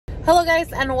Hello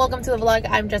guys, and welcome to the vlog.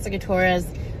 I'm Jessica Torres.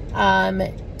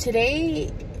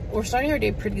 Today we're starting our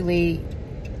day pretty late.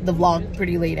 The vlog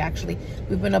pretty late actually.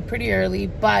 We've been up pretty early,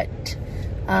 but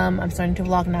I'm starting to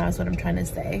vlog now is what I'm trying to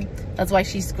say. That's why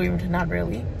she screamed, not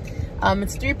really.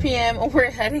 It's 3 p.m. We're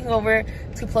heading over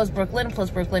to Plus Brooklyn. Plus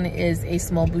Brooklyn is a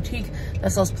small boutique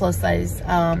that sells plus size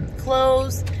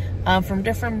clothes from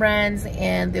different brands,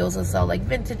 and they also sell like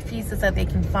vintage pieces that they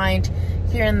can find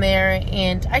here and there.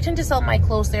 And I tend to sell my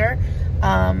clothes there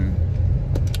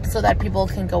so that people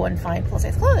can go and find plus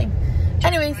size clothing.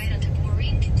 Anyways,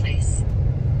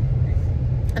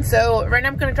 and so right now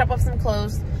I'm gonna drop off some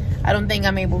clothes. I don't think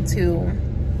I'm able to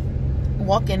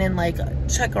walk in and like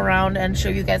check around and show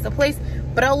you guys the place,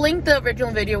 but I'll link the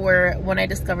original video when I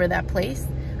discovered that place.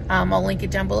 I'll link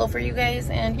it down below for you guys.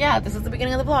 And yeah, this is the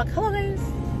beginning of the vlog. Hello guys.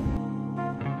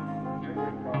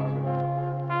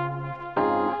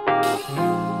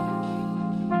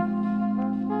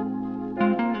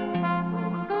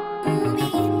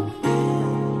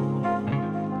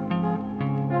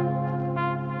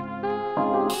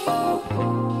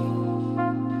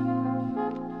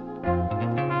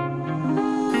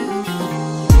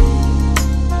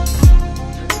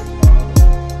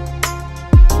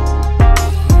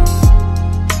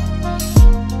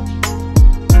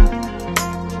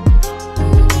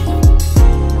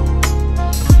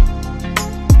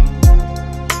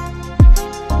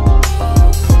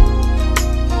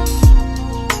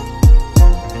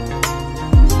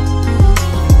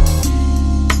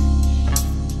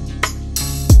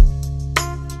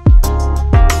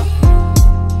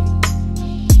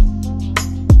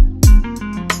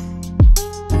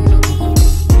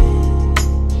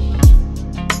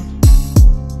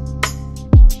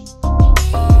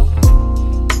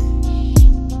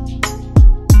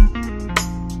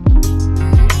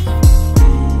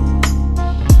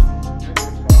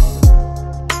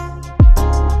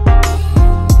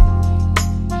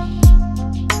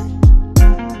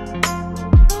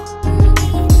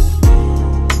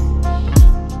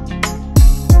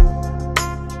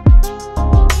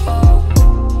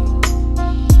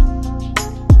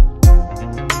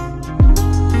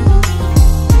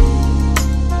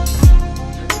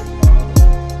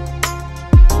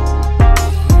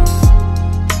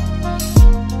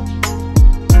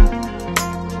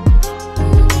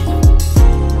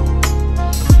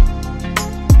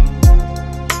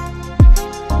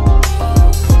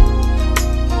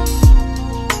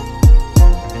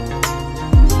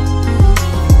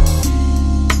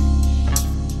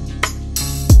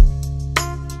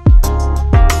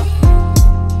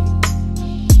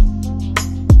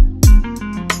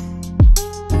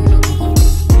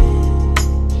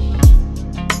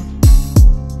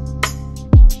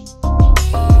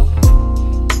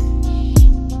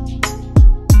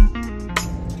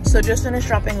 So just finished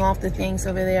dropping off the things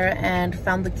over there and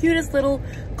found the cutest little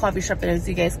coffee shop that, as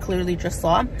you guys clearly just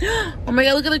saw. Oh my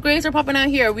god, look at the grays are popping out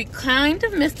here. We kind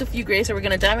of missed a few grays, so we're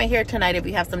gonna dye my hair tonight if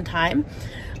we have some time.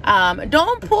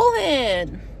 Don't pull it.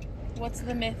 What's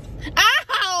the myth? Ow!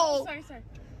 Oh, sorry.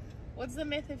 What's the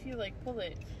myth if you like pull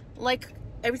it? Like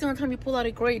every single time you pull out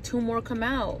a gray, 2 more come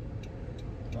out.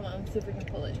 Hold on, let's see if we can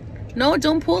pull it. No,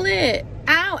 don't pull it.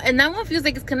 Ow! And that one feels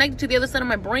like it's connected to the other side of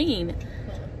my brain.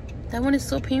 That one is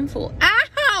so painful.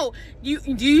 Ow! Do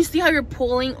you see how you're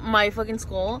pulling my fucking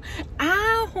skull?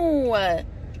 Ow!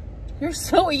 You're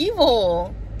so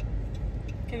evil.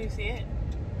 Can you see it?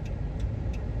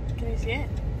 Can you see it?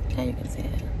 Yeah, you can see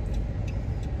it.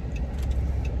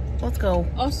 Let's go.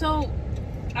 Also,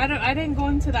 I didn't go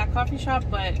into that coffee shop,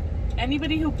 but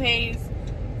anybody who pays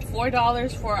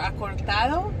 $4 for a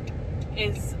cortado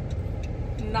is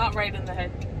not right in the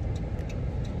head.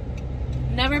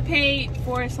 Never pay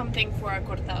for something for a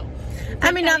cortado.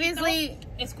 I mean, obviously,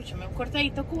 escúchame, un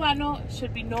cortadito cubano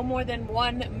should be no more than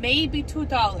 $1, maybe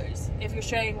 $2 if you're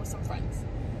sharing with some friends.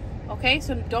 Okay,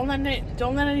 so don't let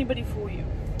anybody fool you.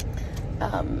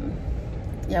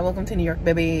 Yeah, welcome to New York,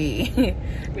 baby.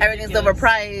 Everything's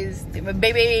overpriced,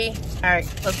 baby. All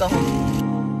right, let's go home.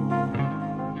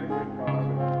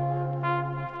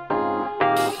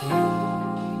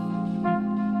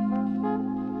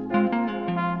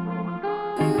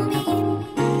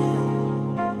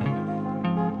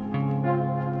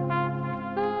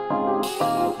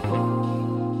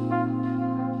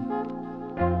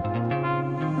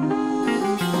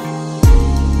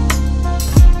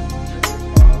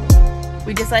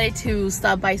 We decided to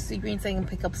stop by Sweetgreens and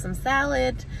pick up some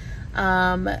salad.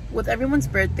 With everyone's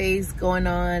birthdays going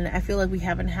on, I feel like we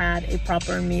haven't had a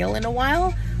proper meal in a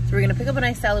while. So we're gonna pick up a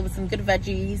nice salad with some good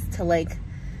veggies to like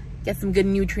get some good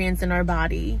nutrients in our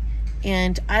body.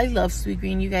 And I love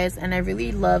Sweetgreen, you guys, and I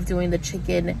really love doing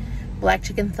the black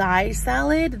chicken thigh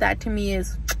salad. That to me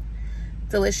is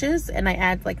delicious, and I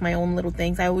add like my own little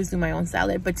things. I always do my own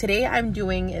salad, but today I'm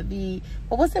doing the,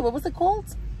 what was it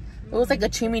called? It was like a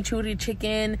chimichurri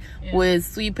chicken with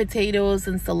sweet potatoes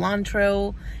and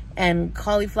cilantro and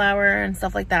cauliflower and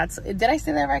stuff like that. So, did I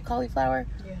say that right? Cauliflower?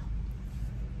 Yeah.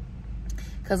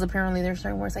 Because apparently there's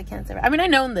certain words I can't say right. I mean,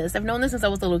 I've known this since I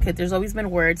was a little kid. There's always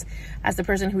been words, as the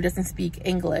person who doesn't speak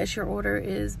English, your order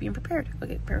is being prepared.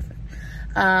 Okay, perfect.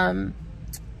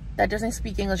 That doesn't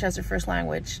speak English as their first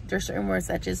language. There's certain words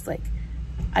that just like,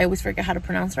 I always forget how to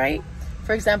pronounce right.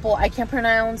 For example, I can't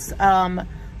pronounce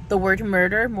the word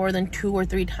murder more than 2 or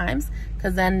 3 times,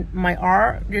 because then my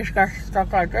R just got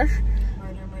stuck like this.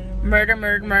 Murder,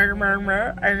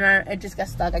 and then it just got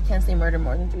stuck. I can't say murder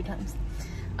more than 3 times.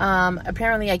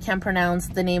 Apparently I can't pronounce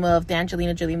the name of the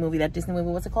Angelina Jolie movie, that Disney movie.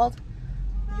 What's it called?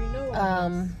 You know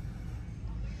what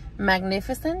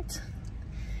Magnificent,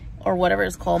 or whatever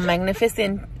it's called.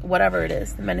 Magnificent, whatever it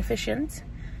is. Magnificent.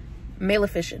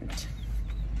 Maleficent.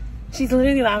 She's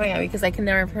literally laughing at me because I can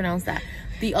never pronounce that.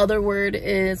 The other word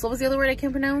is, what was the other word I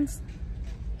can't pronounce?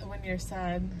 When you're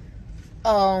sad.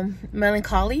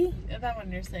 Melancholy? That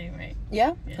one you're saying right.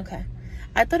 Yeah? Okay.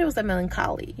 I thought it was a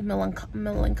melancholy.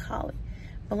 Melancholy.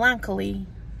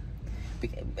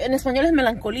 En español es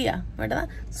melancolía, ¿verdad?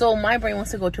 So my brain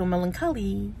wants to go to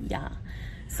melancholy. Yeah.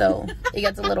 So it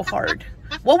gets a little hard.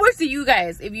 What words do you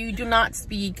guys, if you do not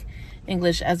speak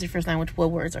English as your first language, what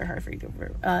words are hard for you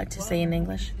to say in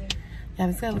English? Yeah,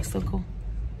 this guy looks so cool.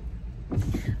 All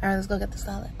right, let's go get the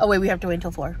salad. Oh wait, we have to wait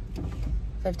until 4.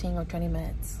 15 or 20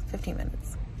 minutes. 15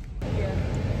 minutes. Yeah.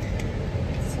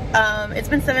 It's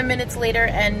been 7 minutes later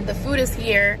and the food is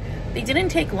here. They didn't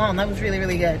take long. That was really,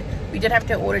 really good. We did have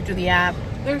to order through the app.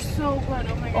 They're so good.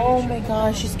 Oh my gosh. Oh my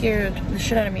gosh, she's scared the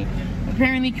shit out of me.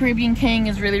 Apparently Caribbean King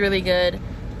is really, really good.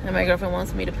 And my girlfriend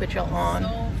wants me to put y'all on. So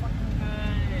fucking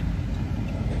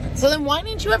good. So then why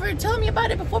didn't you ever tell me about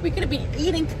it before we could have been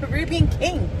eating Caribbean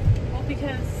King? Well,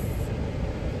 because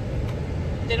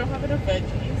they don't have enough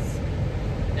veggies.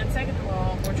 And second of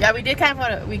all, yeah, we did come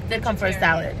for a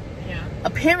salad. Yeah.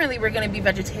 Apparently we're gonna be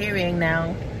vegetarian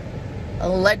now.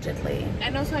 Allegedly.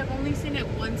 And also I've only seen it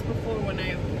once before when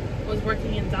I was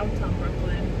working in downtown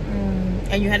Brooklyn.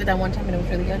 And you had it that one time and it was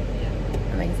really good?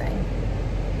 Yeah. Amazing.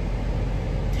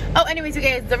 Oh, anyways, you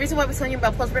guys, the reason why we're telling you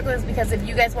about Plus Brooklyn is because if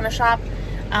you guys want to shop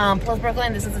Plus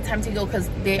Brooklyn, this is the time to go because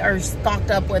they are stocked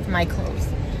up with my clothes.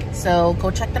 So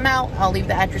go check them out. I'll leave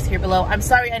the address here below. I'm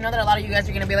sorry, I know that a lot of you guys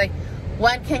are going to be like,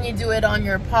 when can you do it on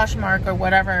your Poshmark or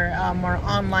whatever, or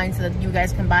online so that you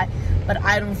guys can buy? But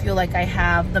I don't feel like I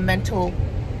have the mental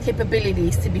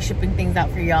capabilities to be shipping things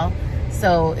out for y'all.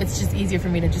 So it's just easier for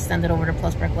me to just send it over to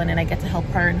Plus Brooklyn and I get to help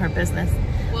her in her business.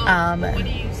 Well, what are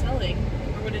you selling?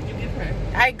 Or what did you give her?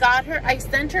 I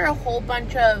sent her a whole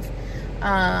bunch of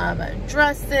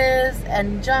dresses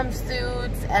and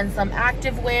jumpsuits and some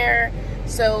activewear.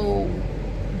 So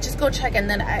just go check. And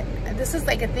then this is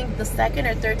like, I think the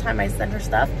 2nd or 3rd time I sent her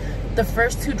stuff. The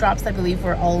first 2 drops, I believe,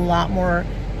 were a lot more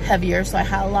heavier. So I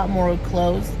had a lot more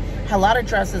clothes, had a lot of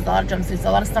dresses, a lot of jumpsuits,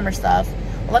 a lot of summer stuff,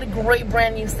 a lot of great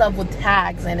brand new stuff with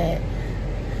tags in it.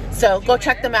 So go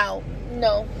check them out.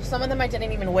 No, some of them I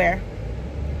didn't even wear.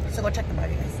 So go check them out,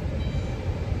 you guys.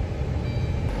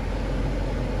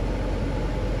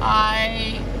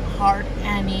 I heart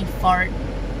Annie fart,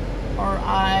 or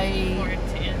I Fart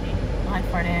Annie. I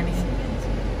fart Annie.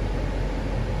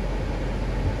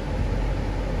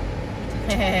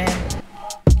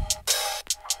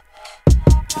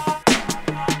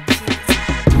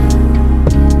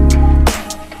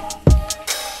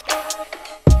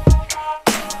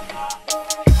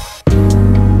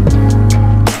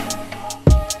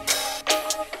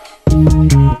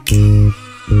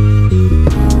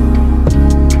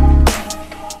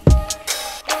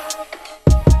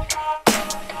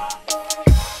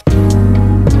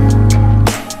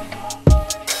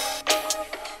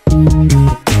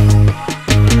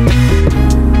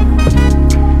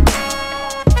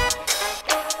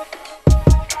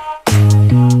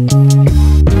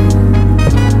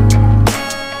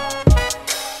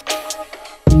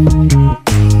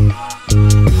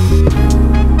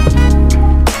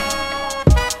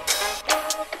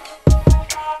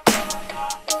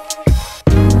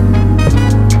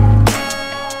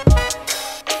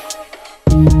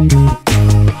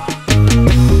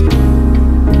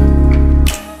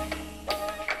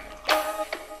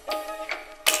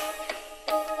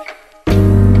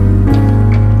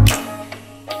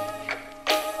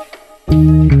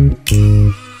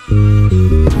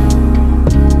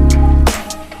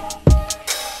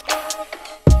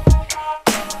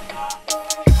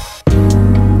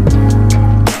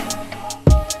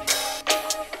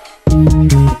 Quick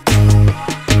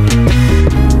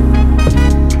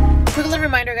little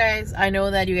reminder, guys, I know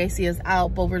that you guys see us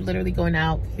out, but we're literally going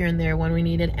out here and there when we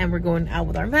need it, and we're going out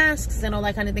with our masks and all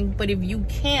that kind of thing. But if you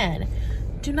can,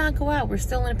 do not go out. We're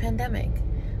still in a pandemic.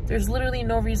 There's literally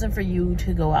no reason for you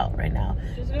to go out right now.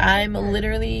 I'm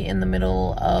literally in the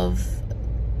middle of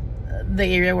the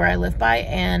area where I live by,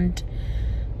 and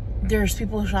there's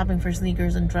people shopping for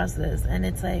sneakers and dresses, and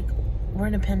it's like, we're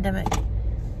in a pandemic.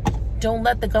 Don't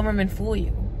let the government fool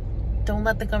you. Don't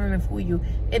let the government fool you.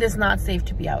 It is not safe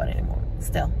to be out anymore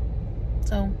still.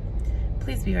 So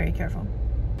please be very careful.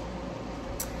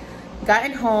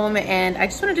 Gotten home, and I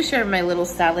just wanted to share my little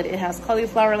salad. It has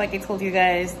cauliflower, like I told you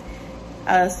guys,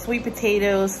 sweet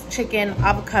potatoes, chicken,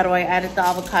 avocado. I added the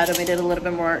avocado, made it a little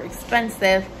bit more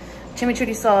expensive.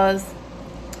 Chimichurri sauce,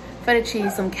 feta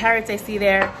cheese, some carrots I see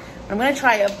there. I'm gonna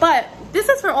try it, but this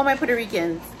is for all my Puerto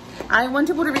Ricans. I went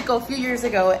to Puerto Rico a few years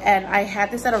ago, and I had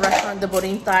this at a restaurant, the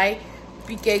Borin Thai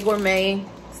Piqué Gourmet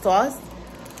sauce.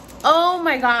 Oh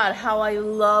my God, how I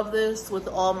love this with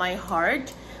all my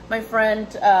heart. My friend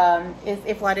is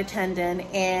a flight attendant,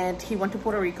 and he went to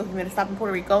Puerto Rico. He made a stop in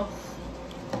Puerto Rico,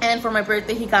 and for my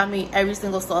birthday, he got me every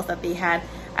single sauce that they had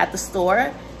at the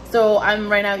store. So I'm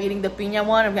right now eating the piña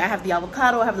one. I have the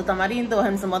avocado, I have the tamarindo,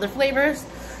 and some other flavors.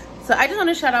 So I just want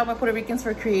to shout out my Puerto Ricans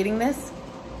for creating this.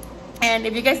 And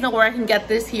if you guys know where I can get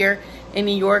this here in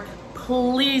New York,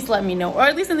 please let me know. Or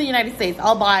at least in the United States,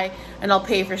 I'll buy and I'll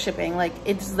pay for shipping. Like,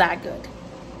 it's that good.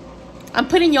 I'm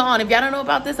putting you on. If y'all don't know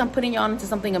about this, I'm putting you on into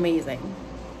something amazing.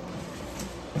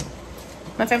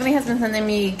 My family has been sending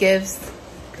me gifts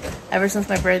ever since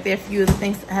my birthday. A few of the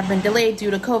things have been delayed due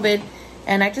to COVID.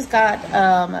 And I just got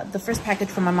the first package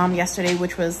from my mom yesterday,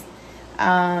 which was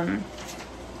a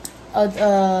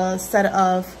set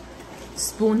of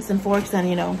spoons and forks and,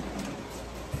 you know,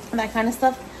 that kind of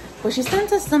stuff. But she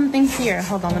sent us some things here.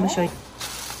 Hold on, let me show you.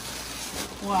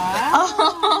 Wow.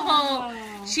 Oh,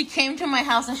 she came to my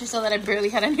house and she saw that I barely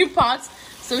had any pots.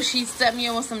 So she set me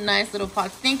with some nice little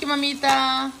pots. Thank you, mamita.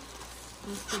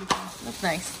 That's pretty cool. That's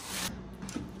nice.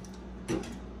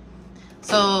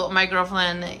 So my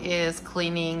girlfriend is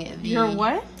cleaning the... Your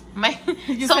what? My...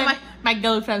 You so said my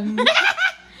girlfriend.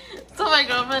 So my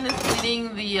girlfriend is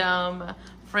cleaning the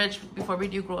fridge before we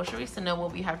do groceries to know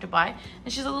what we have to buy.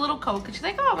 And she's a little Coke. And she's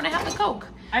like, oh, I'm going to have the Coke.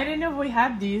 I didn't know we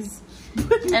had these.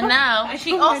 And now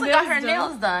she also got her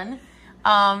nails done.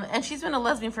 And she's been a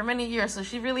lesbian for many years, so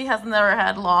she really has never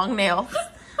had long nails.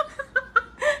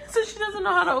 So she doesn't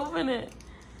know how to open it.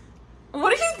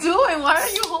 What are you doing? Why are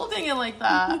you holding it like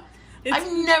that?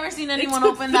 I've never seen anyone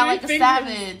open that like a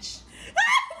savage.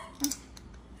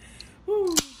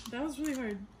 Ooh, that was really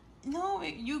hard. No,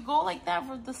 you go like that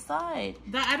from the side.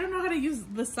 I don't know how to use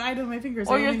the side of my fingers.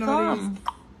 Or I your only know how to thumb. use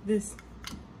this.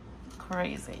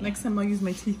 Crazy. Next time I'll use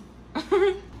my teeth.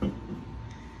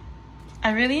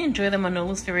 I really enjoy the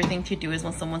Manolo's favorite thing to do is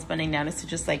when someone's bending down is to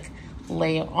just like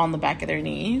lay on the back of their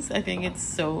knees. I think it's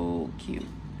so cute.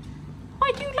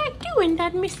 Why do you like doing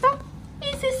that, mister?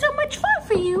 Is it so much fun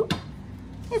for you?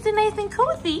 Is it nice and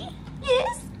cozy?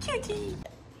 Yes, cutie.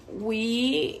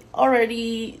 We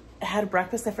already had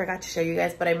breakfast. I forgot to show you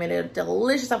guys, but I made a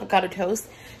delicious avocado toast.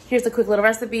 Here's a quick little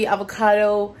recipe: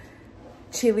 avocado,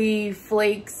 chili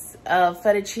flakes,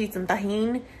 feta cheese, and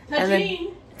tahini.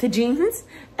 Tajines,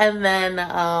 and then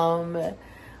an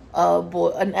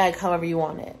egg, however you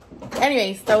want it.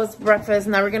 Anyways, that was breakfast.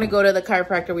 Now we're gonna go to the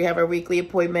chiropractor. We have our weekly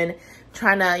appointment,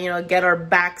 trying to, you know, get our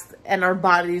backs and our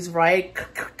bodies right.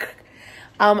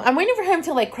 I'm waiting for him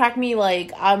to like crack me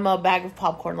like I'm a bag of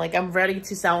popcorn. Like I'm ready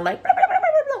to sound like blah, blah, blah,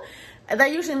 blah, blah. And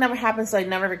that usually never happens, so I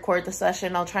never record the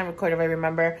session. I'll try and record if I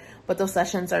remember, but those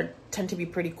sessions tend to be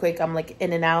pretty quick. I'm like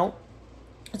in and out,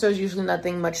 so there's usually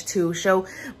nothing much to show.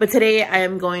 But today I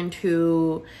am going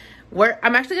to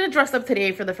I'm actually gonna dress up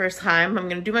today for the first time. I'm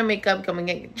gonna do my makeup,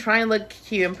 try and look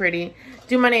cute and pretty,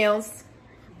 do my nails,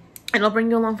 and I'll bring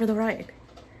you along for the ride.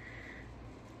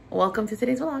 Welcome to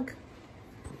today's vlog.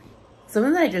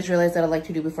 Something that I just realized that I like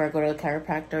to do before I go to the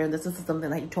chiropractor, and this is something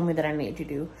that he told me that I need to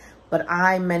do, but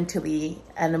I mentally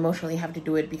and emotionally have to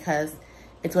do it because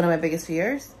it's one of my biggest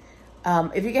fears.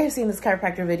 If you guys have seen this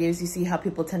chiropractor videos, you see how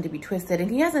people tend to be twisted,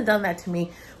 and he hasn't done that to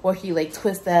me where he like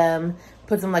twists them,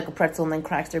 puts them like a pretzel, and then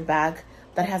cracks their back.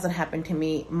 That hasn't happened to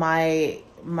me. My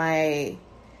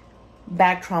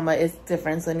back trauma is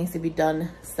different, so it needs to be done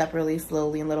separately,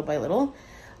 slowly, and little by little.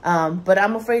 But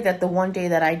I'm afraid that the one day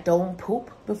that I don't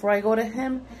poop before I go to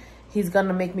him, he's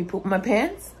gonna make me poop my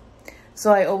pants.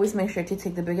 So I always make sure to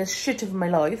take the biggest shit of my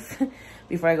life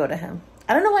before I go to him.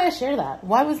 I don't know why I share that.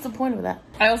 Why was the point of that?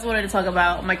 I also wanted to talk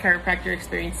about my chiropractor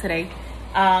experience today.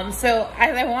 So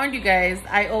as I warned you guys,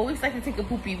 I always like to take a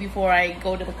poopy before I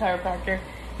go to the chiropractor,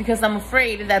 because I'm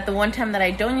afraid that the one time that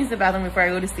I don't use the bathroom before I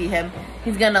go to see him,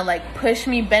 he's gonna like push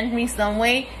me, bend me some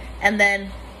way, and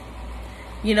then,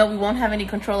 you know, we won't have any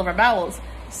control of our bowels.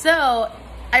 So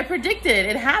I predicted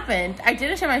it happened. I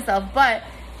didn't shit myself, but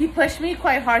he pushed me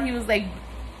quite hard. He was like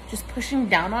just pushing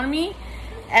down on me,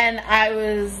 and I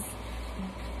was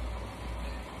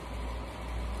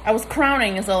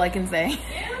crowning is all I can say.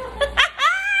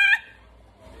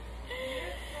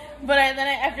 But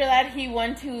after that, he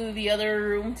went to the other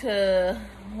room to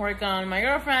work on my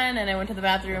girlfriend, and I went to the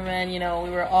bathroom, and, you know, we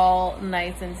were all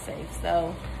nice and safe.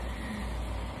 So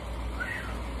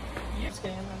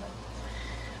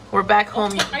we're back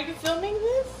home. Are you filming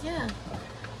this? Yeah.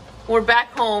 We're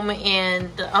back home,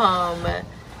 and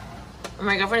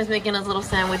my girlfriend is making us little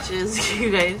sandwiches,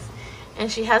 you guys.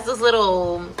 And she has this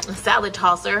little salad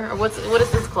tosser, or what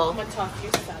is this called? Mataki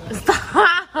salad.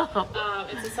 Stop.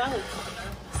 It's a salad spinner.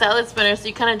 Salad spinner, so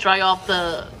you kind of dry off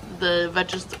the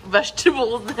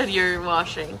vegetables that you're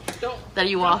washing. That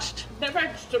you washed. The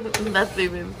vegetables. That's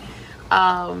even.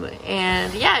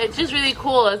 And yeah, it's just really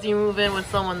cool as you move in with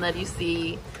someone that you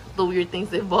see the weird things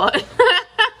they bought.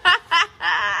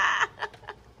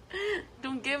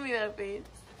 Don't give me that face.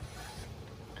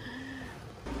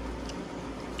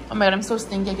 Oh my god, I'm so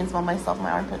stinky, I can smell myself in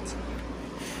my armpits.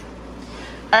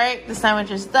 Alright, the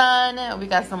sandwich is done. We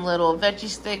got some little veggie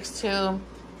sticks too.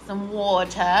 Some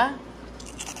water.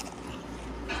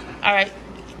 Alright,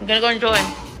 I'm gonna go enjoy.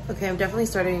 Okay, I'm definitely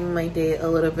starting my day a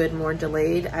little bit more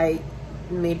delayed. I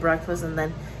made breakfast and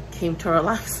then came to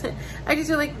relax. I just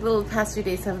feel like the past few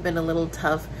days have been a little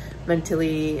tough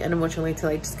mentally and emotionally to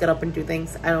like just get up and do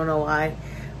things. I don't know why.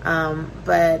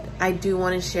 But I do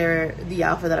want to share the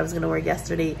outfit that I was going to wear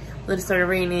yesterday when it started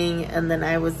raining, and then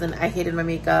I hated my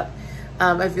makeup.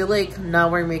 I feel like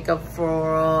not wearing makeup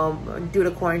due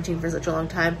to quarantine for such a long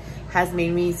time has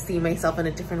made me see myself in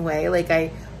a different way. Like,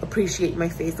 I appreciate my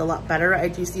face a lot better. I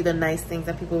do see the nice things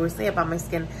that people would say about my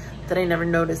skin that I never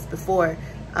noticed before.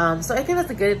 So I think that's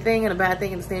a good thing and a bad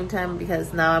thing at the same time,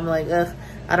 because now I'm like, ugh,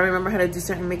 I don't remember how to do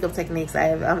certain makeup techniques.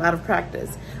 I'm out of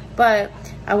practice. But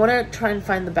I want to try and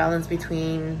find the balance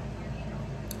between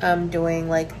doing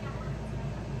like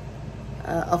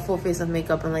a full face of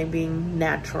makeup and like being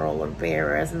natural or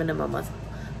bare as minimum as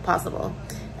possible.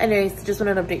 Anyways, just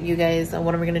wanted to update you guys on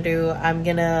what I'm gonna do. I'm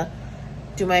gonna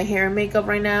do my hair and makeup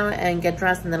right now and get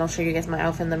dressed, and then I'll show you guys my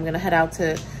outfit, and then I'm gonna head out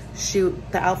to shoot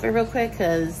the outfit real quick,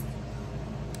 because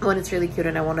one, it's really cute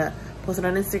and I want to post it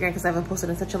on Instagram because I haven't posted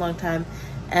in such a long time,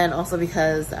 and also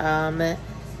because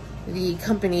the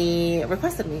company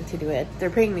requested me to do it. They're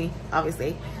paying me,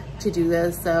 obviously, to do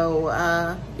this. So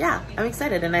yeah, I'm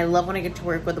excited, and I love when I get to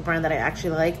work with a brand that I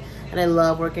actually like, and I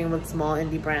love working with small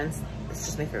indie brands. It's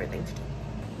just my favorite thing to do.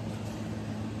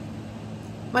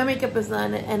 My makeup is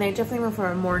done, and I definitely went for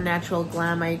a more natural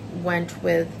glam. I went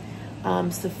with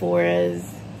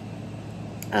Sephora's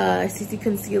CC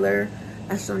Concealer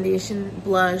as foundation,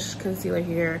 blush, concealer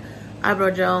here,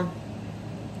 eyebrow gel,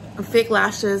 fake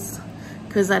lashes,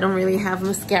 because I don't really have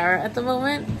mascara at the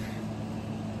moment.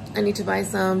 I need to buy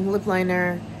some lip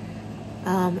liner,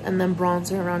 and then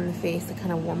bronzer around the face to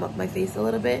kind of warm up my face a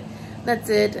little bit. That's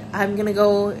it. I'm gonna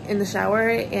go in the shower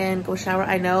and go shower.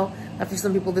 I know that for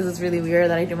some people this is really weird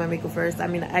that I do my makeup first. I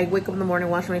mean, I wake up in the morning,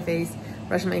 wash my face,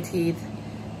 brush my teeth,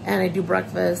 and I do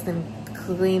breakfast and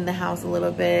clean the house a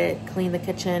little bit, clean the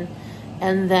kitchen,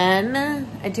 and then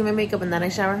I do my makeup and then I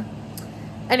shower.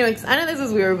 Anyways, I know this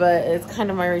is weird, but it's kind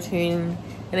of my routine,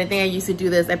 and I think I used to do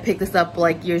this. I picked this up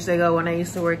like years ago when I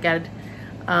used to work at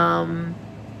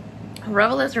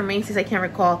Revelist or Macy's, I can't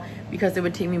recall, because it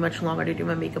would take me much longer to do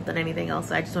my makeup than anything else.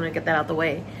 So I just want to get that out the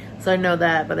way, so I know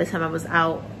that by the time I was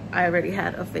out, I already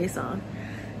had a face on.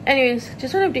 Anyways,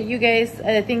 just want to update you guys.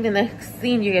 I think the next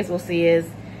scene you guys will see is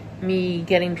me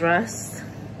getting dressed,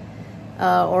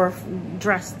 or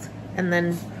dressed, and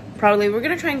then probably we're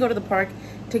gonna try and go to the park,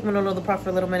 take Manolo to the park for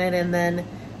a little minute, and then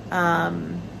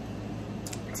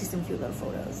see some cute little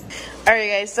photos. All right,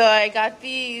 guys, so I got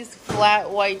these flat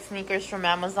white sneakers from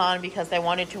Amazon because I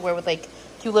wanted to wear with like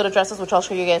cute little dresses, which I'll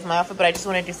show you guys my outfit, but I just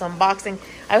want to do some unboxing.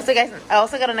 I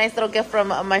also got a nice little gift from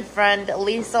my friend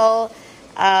Liesel.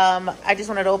 I just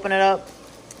wanted to open it up.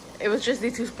 It was just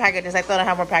these two packages. I thought I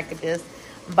had more packages,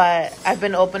 but I've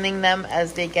been opening them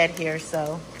as they get here,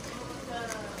 so.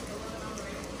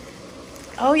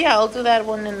 Oh yeah, I'll do that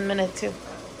one in a minute too.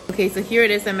 Okay, so here it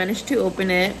is. I managed to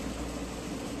open it.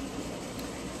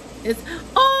 It's,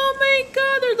 oh my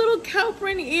god, they're little cow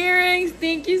print earrings.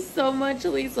 Thank you so much,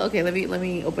 Elisa. Okay, let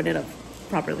me open it up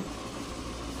properly.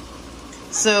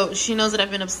 So she knows that I've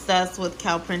been obsessed with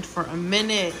cow print for a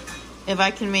minute. If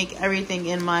I can make everything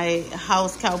in my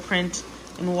house cow print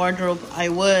and wardrobe, I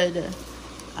would.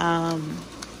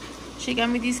 She got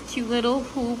me these cute little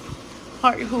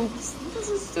heart hoops. This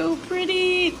is so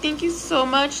pretty. Thank you so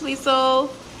much, Lisa.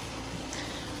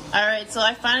 Alright, so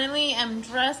I finally am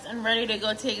dressed and ready to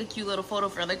go take a cute little photo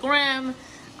for the gram.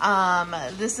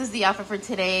 This is the outfit for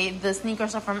today. The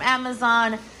sneakers are from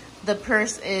Amazon. The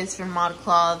purse is from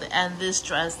ModCloth. And this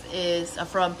dress is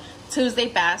from Tuesday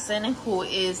Basson, who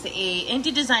is a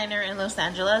indie designer in Los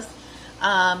Angeles.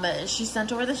 She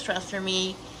sent over this dress for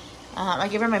me. I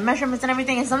gave her my measurements and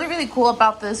everything. And something really cool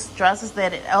about this dress is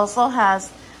that it also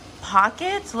has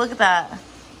pockets. Look at that.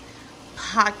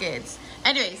 Pockets.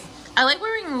 Anyways, I like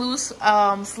wearing loose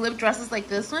slip dresses like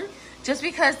this one just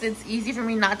because it's easy for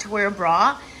me not to wear a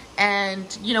bra.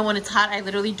 And, you know, when it's hot, I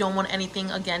literally don't want anything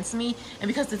against me. And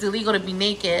because it's illegal to be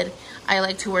naked, I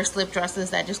like to wear slip dresses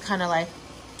that just kind of like,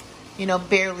 you know,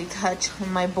 barely touch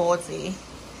my body.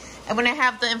 And when I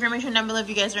have the information down below, if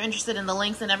you guys are interested in the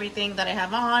links and everything that I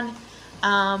have on,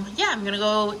 yeah, I'm gonna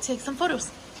go take some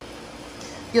photos.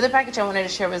 The other package I wanted to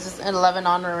share was this 11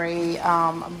 honorary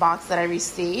box that I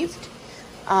received.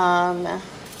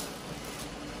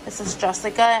 This is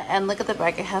Jessica, and look at the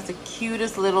back. It has the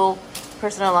cutest little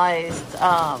personalized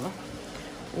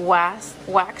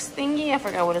wax thingy. I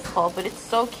forgot what it's called, but it's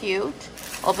so cute.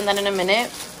 I'll open that in a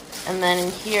minute. And then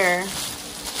in here,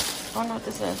 I don't know what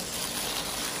this is.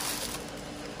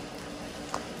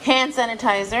 Hand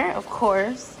sanitizer, of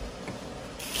course.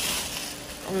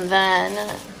 And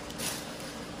then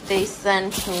they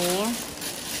sent me,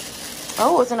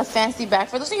 oh, it's in a fancy bag.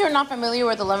 For those of you who are not familiar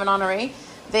with 11 Honoré,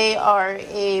 they are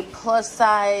a plus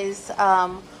size,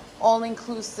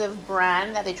 all-inclusive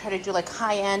brand that they try to do like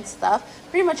high-end stuff,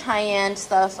 pretty much high-end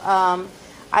stuff.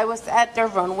 I was at their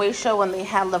runway show when they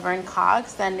had Laverne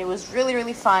Cox, and it was really,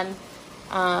 really fun.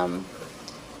 I'm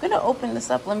gonna open this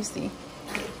up. Let me see.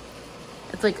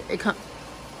 It's like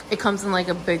it comes in like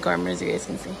a big garment, as you guys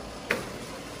can see.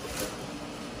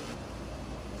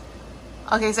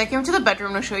 Okay, so I came to the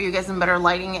bedroom to show you guys in better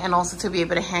lighting and also to be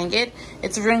able to hang it.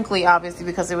 It's wrinkly, obviously,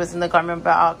 because it was in the garment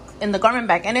bag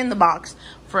and in the box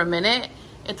for a minute.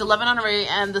 It's 11 Honoré,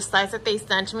 and the size that they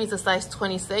sent me is a size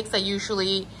 26. I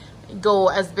usually go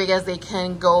as big as they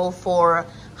can go for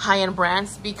high-end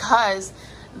brands because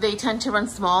they tend to run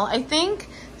small, I think.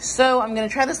 So I'm gonna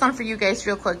try this on for you guys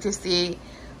real quick to see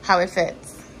how it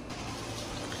fits.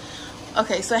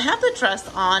 Okay, so I have the dress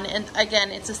on, and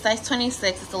again, it's a size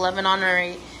 26. It's 11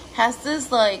 Honoré. Has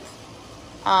this like,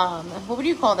 what would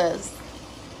you call this?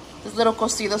 This little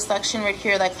cosido section right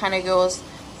here that kind of goes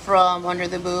from under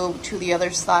the boob to the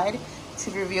other side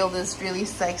to reveal this really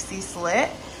sexy slit.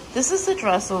 This is the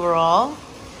dress overall.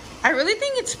 I really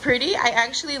think it's pretty. I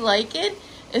actually like it.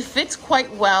 It fits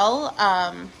quite well.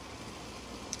 I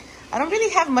don't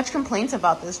really have much complaints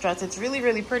about this dress. It's really,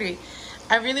 really pretty.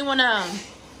 I really want to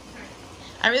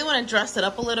dress it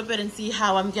up a little bit and see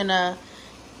how I'm gonna,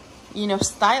 you know,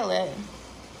 style it.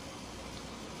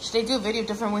 Should I do a video of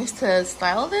different ways to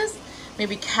style this?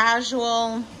 Maybe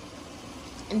casual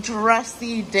and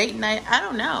dressy date night. I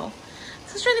don't know.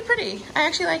 This is really pretty. I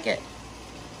actually like it.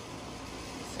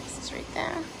 Fix this right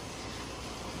there.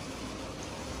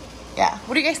 Yeah,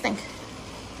 what do you guys think?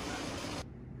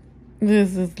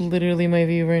 This is literally my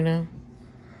view right now.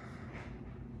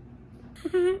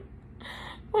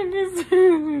 I just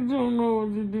seriously don't know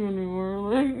what to do anymore.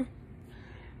 Like,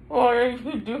 why are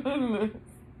you doing this?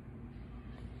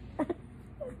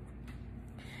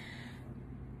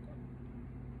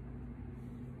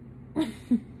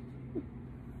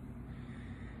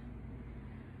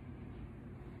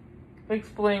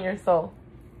 Explain yourself.